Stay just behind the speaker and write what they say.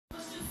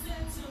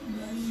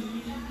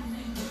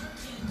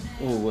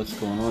Oh, what's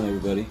going on,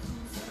 everybody?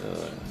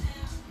 Uh,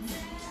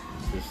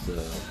 just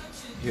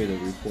here to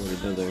report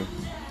another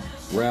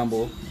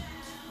ramble.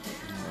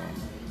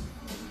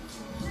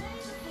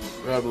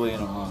 Rambling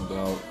on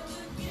about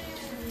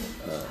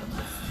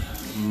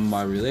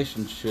my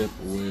relationship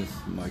with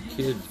my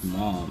kid's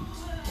mom.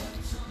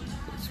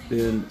 It's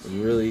been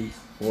really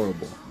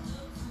horrible,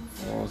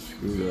 all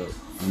screwed up.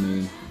 I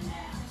mean,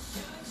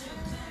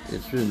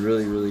 it's been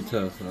really, really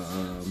tough.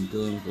 I'm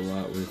dealing with a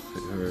lot with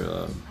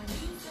her.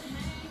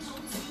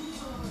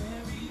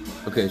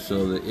 Okay,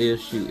 so the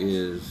issue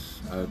is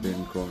I've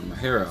been growing my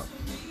hair out.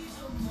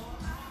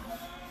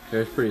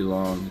 Hair's pretty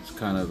long. It's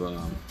kind of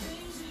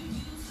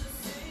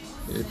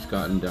it's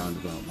gotten down to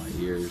about my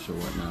ears or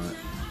whatnot,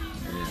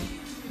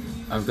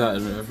 and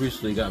I've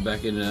recently got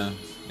back into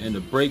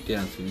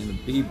breakdancing,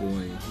 into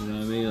b-boying. You know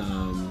what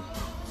I mean?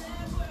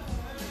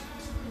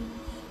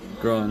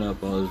 Growing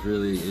up, I was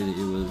really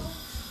it was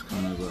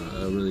kind of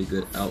a really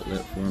good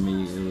outlet for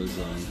me. It was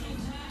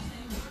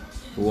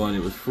for one,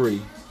 it was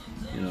free.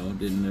 You know,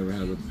 didn't ever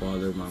have to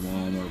bother my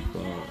mom or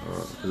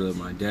because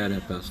my dad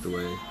had passed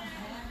away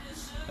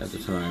at the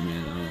time,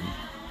 and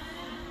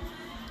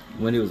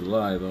when he was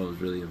alive, I was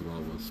really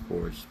involved with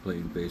sports,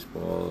 playing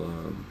baseball,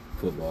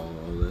 football,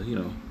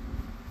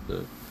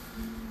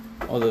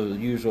 all the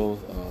usual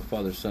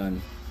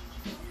father-son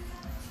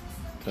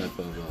type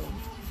of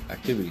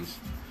activities.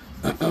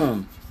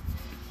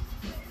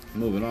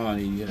 Moving on,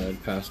 he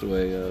had passed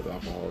away of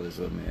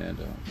alcoholism and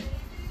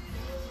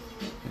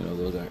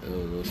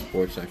those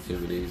sports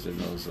activities and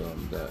those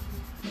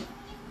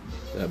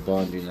that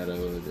bonding that I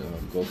would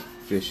go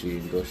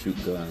fishing, go shoot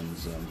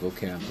guns, go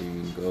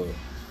camping, go,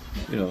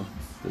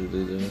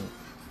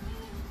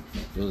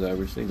 those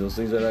average things, those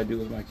things that I do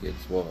with my kids.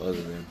 Well,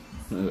 other than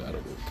I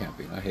don't go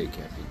camping. I hate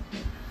camping.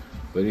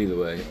 But either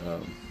way,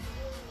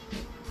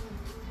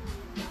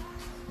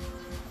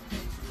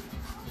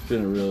 it's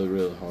been a really,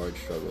 really hard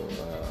struggle.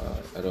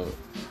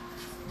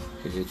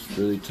 It's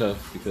really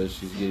tough because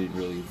she's getting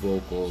really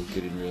vocal,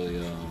 getting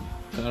really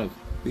kind of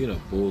being a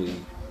bully.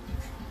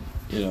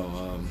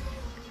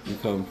 We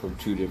come from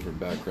two different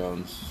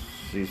backgrounds.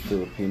 She's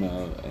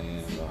Filipino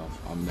and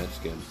I'm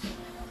Mexican,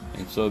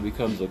 and so it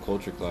becomes a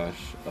culture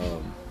clash.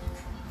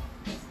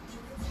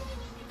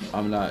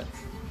 I'm not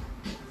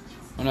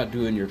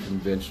doing your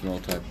conventional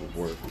type of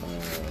work.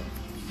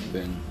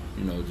 Been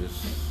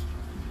just,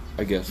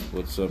 I guess,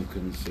 what some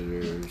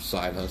consider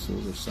side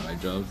hustles or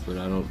side jobs, but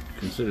I don't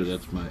consider they're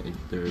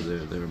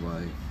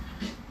my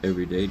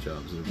everyday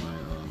jobs.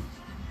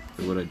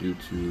 They're what I do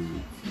to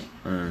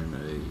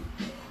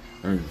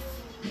earn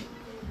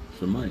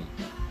some money.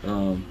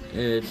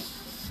 It's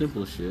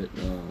simple shit.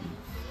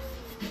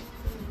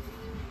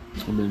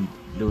 I've been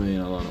doing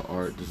a lot of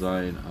art,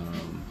 designing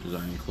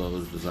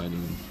clothes,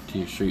 designing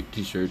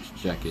t-shirts,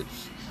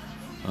 jackets,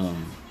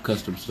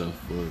 custom stuff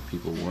for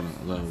people,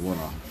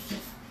 one-off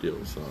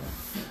deals.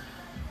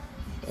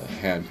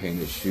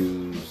 Hand-painted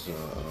shoes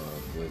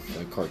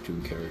with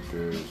cartoon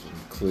characters,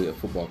 and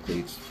football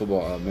cleats,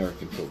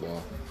 American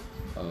football,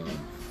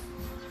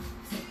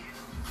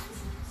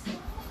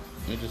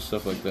 and just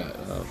stuff like that.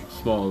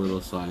 Small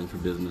little signs for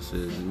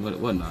businesses and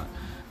whatnot.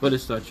 But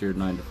it's not your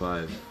 9 to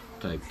 5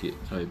 type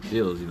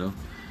deals,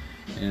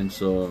 And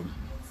so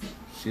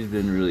she's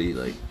been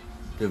really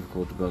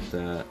difficult about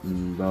that,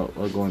 and about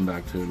going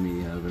back to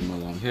me having my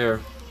long hair.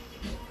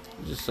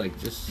 Just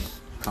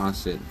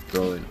constant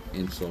throwing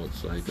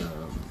insults like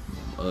I'm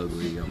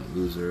ugly, I'm a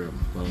loser,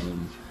 I'm a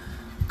bum,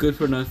 good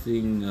for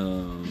nothing,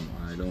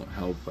 I don't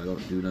help, I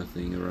don't do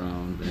nothing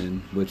around,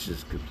 and which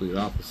is complete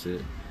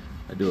opposite.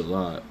 I do a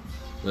lot,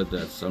 but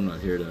I'm not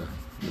here to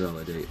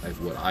validate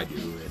what I do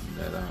and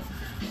that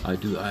I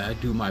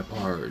do my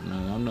part. No,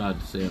 I'm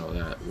not saying all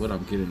that. What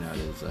I'm getting at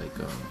is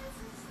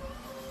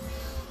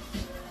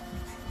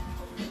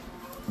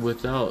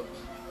without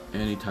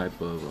any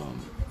type of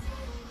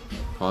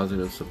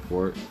positive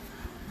support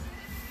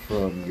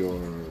from your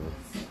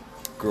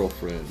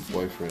girlfriend,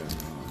 boyfriend,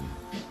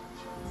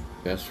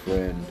 best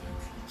friend,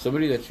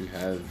 somebody that you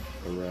have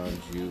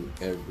around you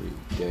every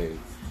day,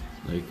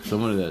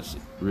 somebody that's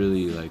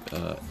really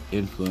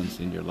influence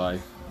in your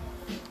life.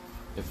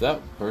 If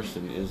that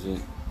person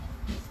isn't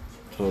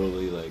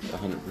totally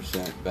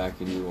 100%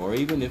 backing you, or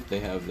even if they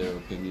have their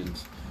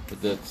opinions,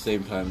 but at the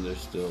same time they're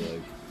still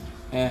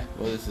well,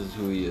 this is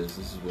who he is,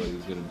 this is what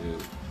he's gonna do.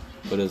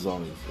 But as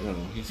long as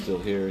he's still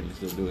here and he's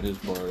still doing his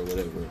part or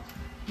whatever,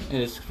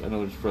 and I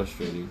know it's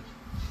frustrating,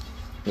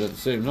 but at the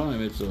same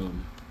time, it's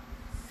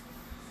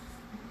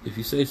if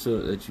you say so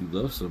that you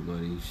love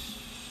somebody,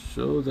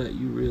 show that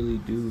you really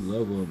do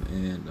love them,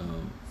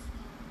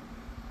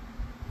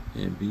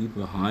 and be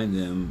behind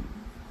them,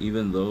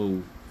 even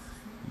though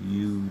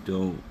you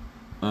don't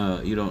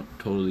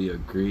totally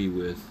agree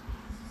with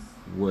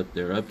what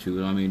they're up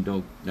to. I mean,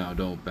 don't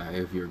back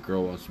if your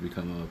girl wants to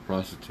become a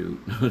prostitute.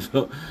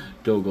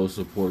 don't go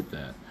support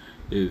that.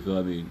 If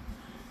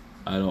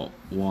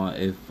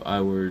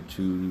I were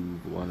to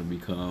want to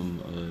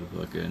become a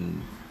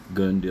fucking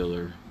gun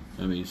dealer,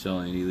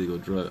 selling illegal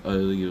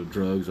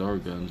drugs or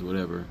guns,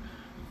 whatever,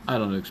 I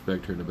don't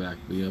expect her to back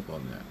me up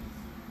on that.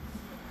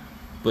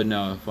 But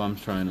now, if I'm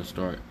trying to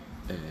start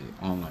a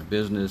online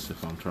business,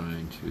 if I'm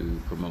trying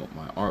to promote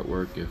my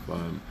artwork, if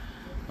I'm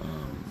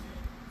um,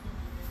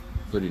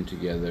 putting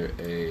together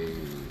a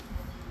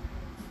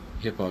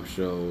hip hop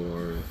show,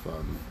 or if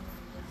I'm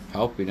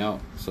helping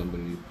out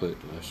somebody put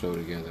a show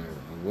together,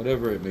 or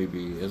whatever it may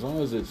be, as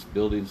long as it's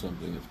building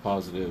something that's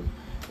positive,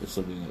 it's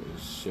something that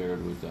is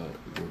shared with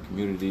your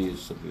community,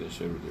 it's something that's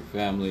shared with your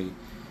family,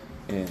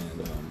 and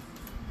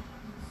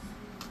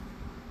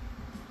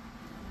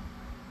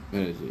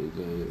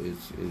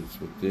it's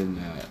within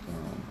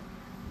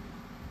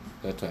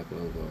that type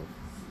of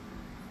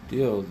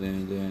deal,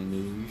 then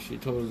you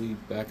should totally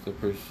back the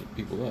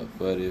people up.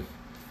 But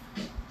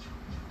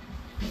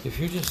if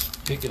you're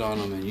just picking on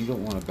them and you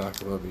don't want to back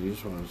them up and you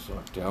just want to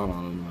suck down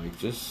on them, like,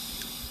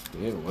 just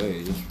stay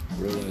away. Just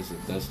realize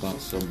that that's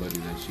not somebody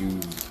that you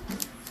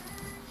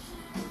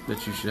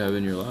should have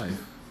in your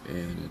life,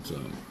 and it's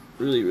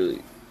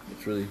really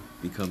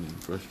becoming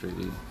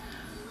frustrating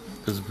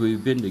because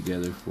we've been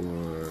together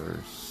for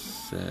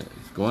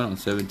going on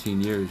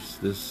 17 years.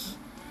 This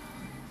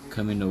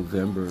coming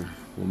November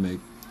will make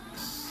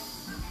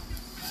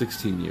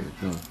 16 years.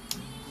 No,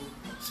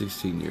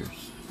 16 years.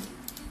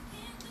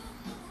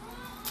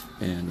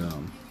 And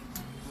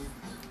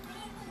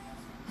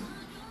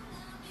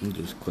I'm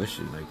just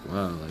questioning, like,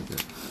 wow, like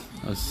that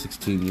was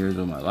 16 years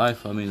of my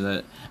life. I mean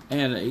that,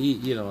 and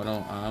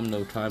I'm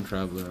no time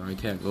traveler. I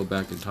can't go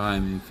back in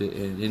time,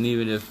 and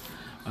even if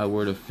I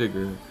were to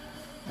figure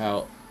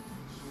out,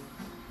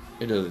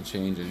 it doesn't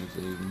change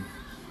anything.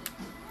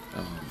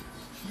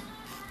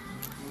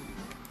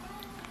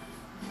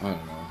 I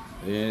don't know.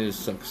 It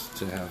sucks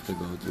to have to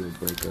go through a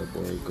breakup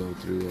or go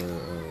through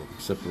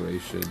a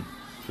separation,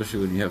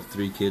 especially when you have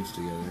 3 kids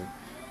together.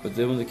 But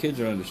then when the kids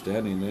are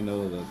understanding, they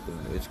know that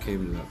it's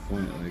came to that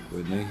point. Like,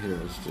 when they hear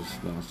us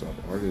just nonstop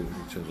arguing with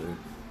each other,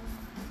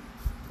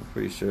 I'm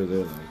pretty sure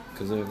they're like,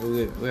 because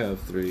we have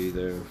 3,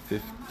 they're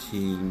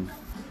 15,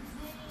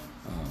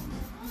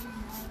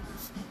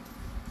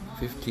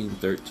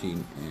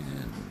 13,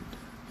 and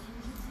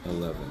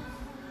 11.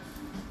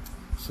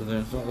 So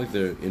it's not like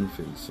they're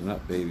infants, they're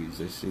not babies.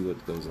 They see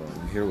what goes on,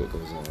 they hear what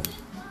goes on.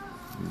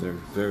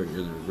 They're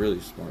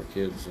really smart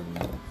kids,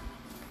 and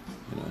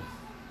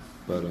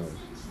But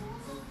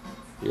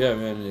yeah,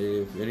 man.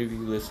 If any of you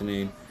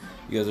listening,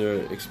 you guys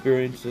are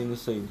experiencing the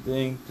same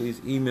thing, please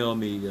email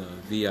me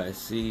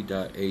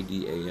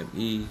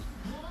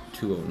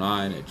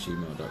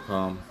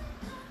vic.adame209@gmail.com,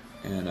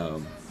 and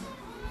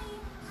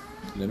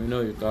let me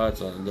know your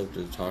thoughts. I'd love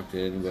to talk to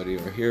anybody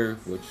or hear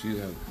what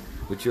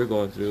you're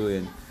going through,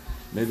 and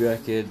maybe I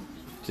could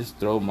just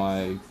throw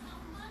my,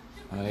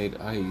 I hate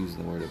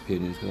using the word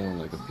opinions because I don't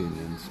like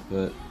opinions,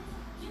 but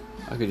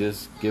I could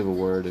just give a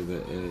word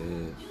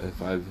if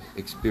I've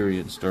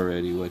experienced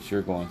already what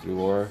you're going through,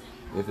 or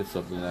if it's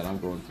something that I'm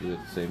going through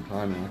at the same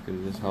time, and I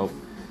could just help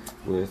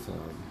with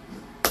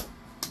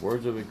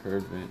words of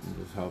encouragement and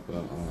just help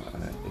out.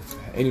 If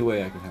any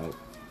way I can help,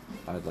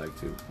 I'd like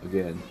to.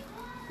 Again,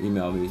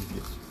 email me. It's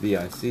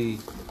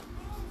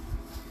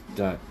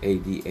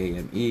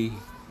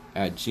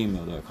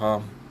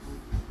vic.adame@gmail.com,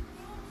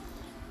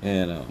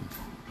 and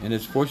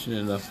it's fortunate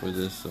enough for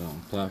this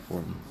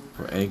platform,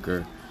 for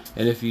Anchor.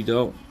 And if you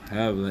don't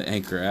have the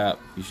Anchor app,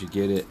 you should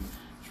get it.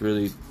 It's a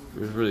really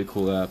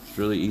cool app. It's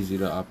really easy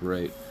to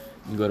operate.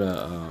 You can go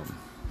to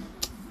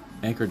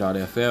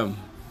anchor.fm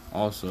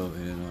also,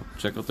 and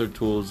check out their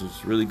tools.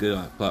 It's a really good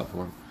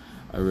platform.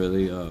 I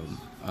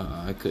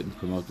I couldn't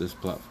promote this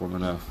platform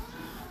enough.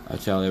 I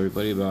tell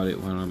everybody about it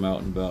when I'm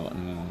out and about,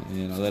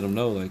 and I let them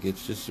know, like,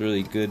 it's just a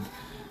really good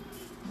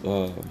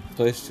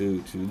place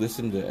to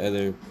listen to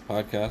other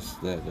podcasts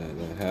that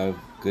have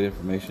good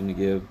information to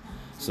give.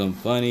 Some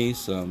funny,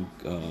 some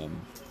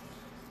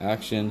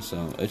action,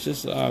 some. It's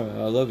just I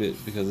love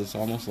it because it's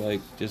almost like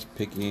just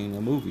picking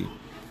a movie.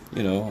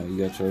 You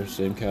got your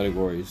same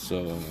categories.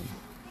 So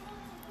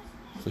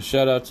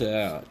shout out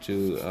to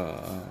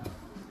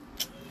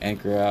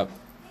Anchor app.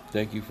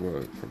 Thank you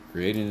for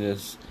creating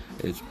this.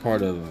 It's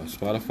part of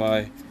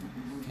Spotify,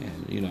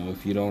 and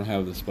if you don't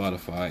have the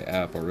Spotify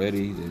app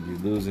already, then you're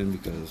losing,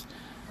 because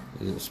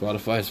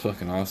Spotify is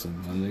fucking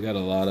awesome, and they got a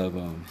lot of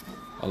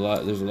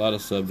there's a lot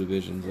of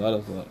subdivisions, a lot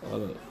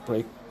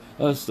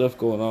of stuff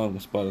going on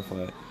with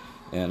Spotify,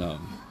 and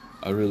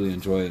I really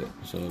enjoy it.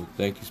 So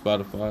thank you,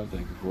 Spotify.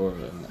 Thank you for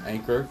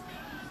Anchor,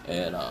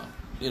 and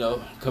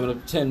coming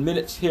up 10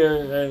 minutes here,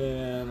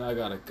 and I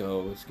gotta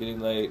go. It's getting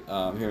late.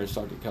 I'm here in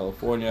Stockton,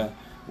 California,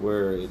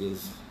 where it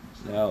is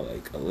now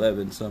like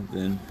 11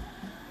 something.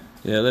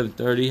 Yeah,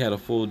 11:30. Had a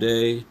full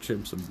day.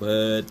 Trimmed some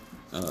bud.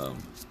 My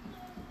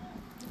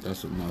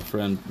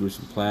friend grew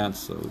some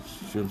plants, so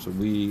trimmed some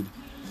weed.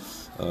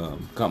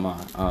 Got my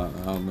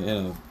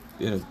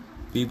in a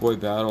b-boy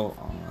battle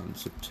on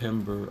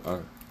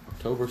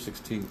October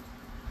 16th.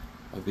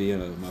 I'll be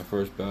in my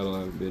first battle I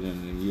haven't been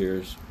in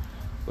years,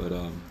 but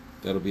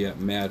that'll be at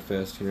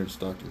MadFest here in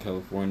Stockton,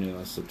 California.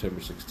 That's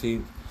September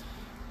 16th,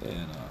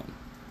 and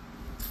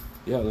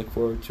yeah, I look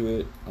forward to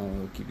it.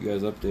 Keep you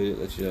guys updated.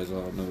 Let you guys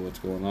all know what's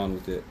going on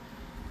with it.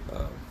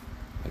 Uh,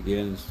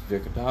 Again, it's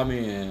Vic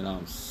Tommy, and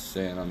I'm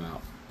saying I'm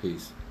out.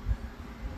 Peace.